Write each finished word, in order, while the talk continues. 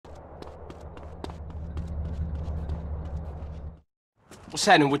What's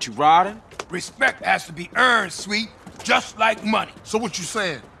happening with you, Ryder? Respect has to be earned, sweet, just like money. So what you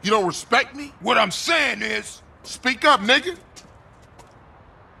saying? You don't respect me? What I'm saying is... Speak up, nigga.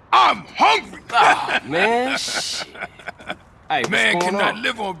 I'm hungry! Oh, man, shit. Hey, Man what's going cannot on?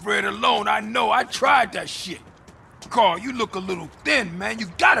 live on bread alone, I know. I tried that shit. Carl, you look a little thin, man. You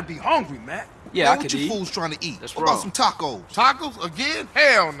gotta be hungry, man. Yeah, Man, I what could you eat. fools trying to eat? That's What about wrong. some tacos? Tacos again?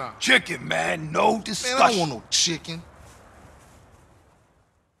 Hell no. Chicken, man. No Man, discussion. I don't want no chicken.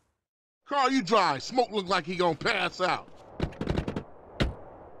 Carl, you dry. Smoke look like he gonna pass out.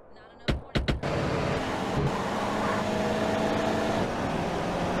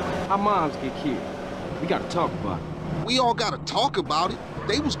 How moms get killed? We gotta talk about it. We all gotta talk about it.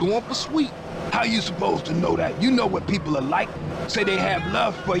 They was going for sweet. How you supposed to know that? You know what people are like. Say they have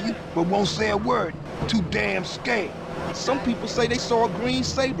love for you, but won't say a word. Too damn scared. Some people say they saw a green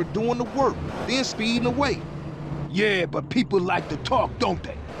Saber doing the work, then speeding away. Yeah, but people like to talk, don't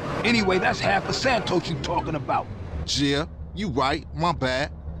they? Anyway, that's half of Santos you talking about. Yeah, you right. My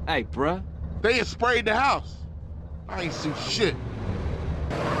bad. Hey, bruh. They had sprayed the house. I ain't see shit.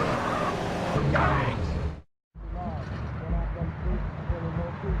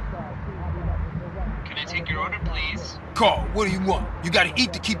 Can I take your order, please? Carl, what do you want? You gotta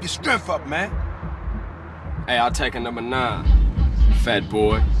eat to keep your strength up, man. Hey, I'll take a number 9. Fat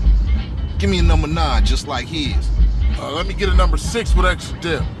boy. Give me a number 9, just like his. Let me get a number 6 with extra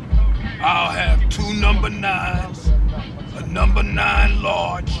dip. I'll have 2 number 9s, a number 9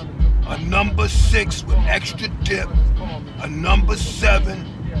 large, a number 6 with extra dip, a number 7,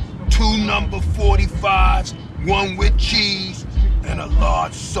 2 number 45s, 1 with cheese, and a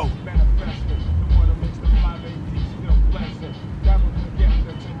large soda.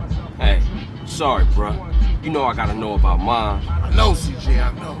 Hey, sorry, bruh. You know I gotta know about mom. I know, CJ,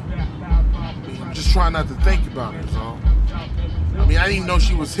 I know. I'm just trying not to think about it, is all. I mean, I didn't even know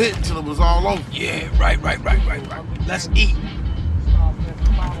she was hit until it was all over. Yeah, right. Let's eat.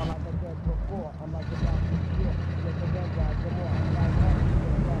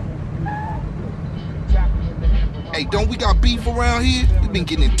 Hey, don't we got beef around here? We been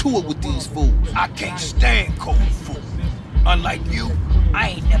getting into it with these fools. I can't stand cold food. Unlike you, I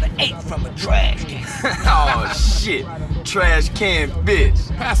ain't never ate from a trash can. Oh, shit. Trash can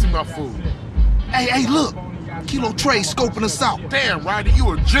bitch. Pass me my food. Hey, look. Kilo Trey scoping us out. Damn, Ryder,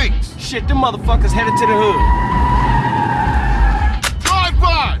 you a jinx. Shit, them motherfuckers headed to the hood.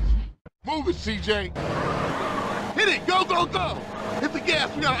 Drive-by! Move it, CJ. Hit it, go. Hit the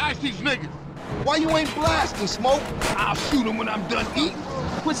gas, we gotta ice these niggas. Why you ain't blasting, Smoke? I'll shoot him when I'm done eating.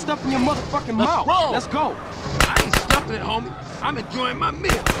 Quit stuffing your motherfucking Let's mouth. roll. Let's go. I ain't stuffing it, homie. I'm enjoying my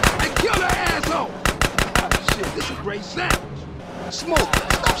meal. Hey, kill that asshole! Oh, shit, this is a great sandwich. Smoke,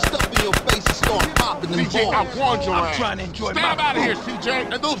 stop stuffing your face and start popping them CJ, I balls. warned your I'm ass. trying to enjoy Stab my out of here, food.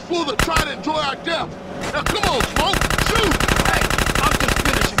 CJ. And those fools are trying to enjoy our death. Now, come on, Smoke. Shoot! Hey, I'm just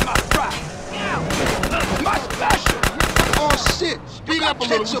finishing my fry. My special. Oh shit, Speed you got up a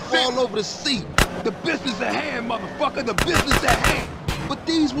little, ketchup you all over the seat. The business at hand, motherfucker. The business at hand. But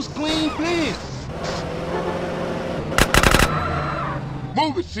these was clean pants.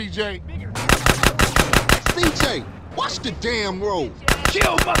 Move it, CJ. CJ, watch the damn road.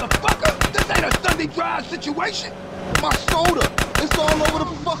 Chill, motherfucker. This ain't a Sunday drive situation. My soda, it's all over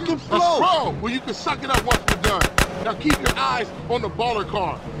the fucking Let's floor. roll. Well, you can suck it up once we're done. Now keep your eyes on the baller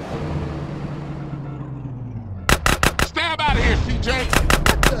car. Stab out of here, CJ.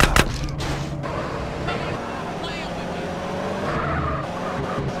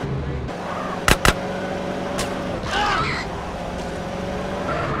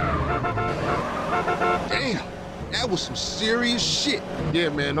 Damn, that was some serious shit. Yeah,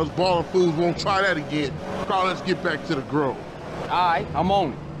 man, those baller fools won't try that again. Carl, let's get back to the grove. All right, I'm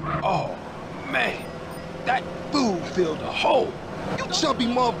on it. Oh, man. That food filled a hole. You chubby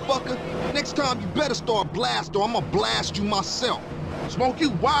motherfucker. Next time you better start blast or I'ma blast you myself. Smoke you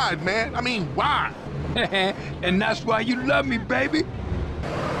wide, man. I mean, wide. And that's why you love me, baby.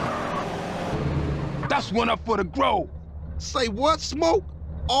 That's one up for the grove. Say what, Smoke?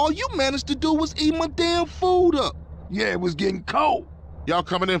 All you managed to do was eat my damn food up. Yeah, it was getting cold. Y'all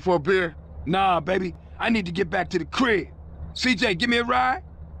coming in for a beer? Nah, baby. I need to get back to the crib. CJ, give me a ride?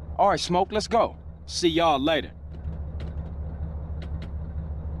 All right, Smoke, let's go. See y'all later.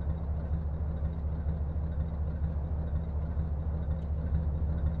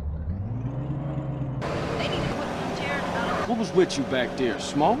 Who was with you back there,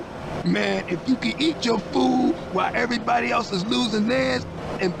 Smoke? Man, if you can eat your food while everybody else is losing theirs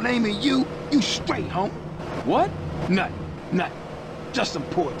and blaming you, you straight, homie. What? Nothing. Just some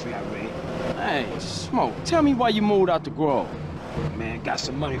poetry I read. Hey, Smoke, tell me why you moved out the grove. Man, got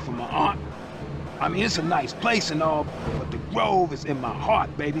some money from my aunt. I mean, it's a nice place and all, but the Grove is in my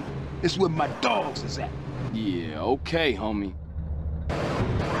heart, baby. It's where my dogs is at. Yeah, okay, homie.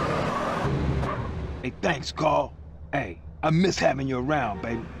 Hey, thanks, Carl. Hey, I miss having you around,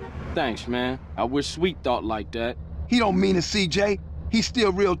 baby. Thanks, man. I wish Sweet thought like that. He don't mean it, CJ. He's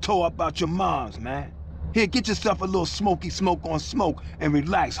still real tore up about your moms, man. Here, get yourself a little smoky smoke on smoke and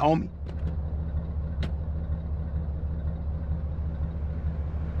relax, homie.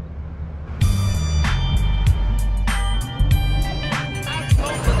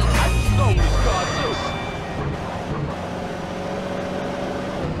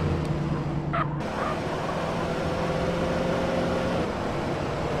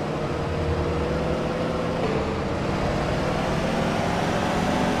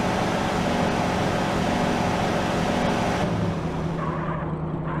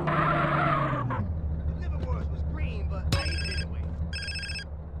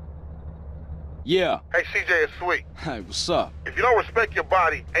 Yeah. Hey, CJ, it's Sweet. Hey, what's up? If you don't respect your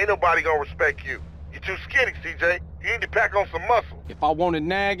body, ain't nobody gonna respect you. You're too skinny, CJ. You need to pack on some muscle. If I wanted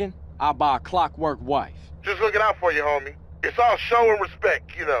nagging, I'd buy a clockwork wife. Just looking out for you, homie. It's all show and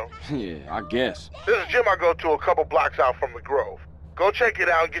respect, you know. Yeah, I guess. There's a gym I go to a couple blocks out from the Grove. Go check it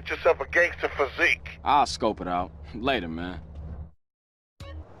out and get yourself a gangster physique. I'll scope it out. Later, man.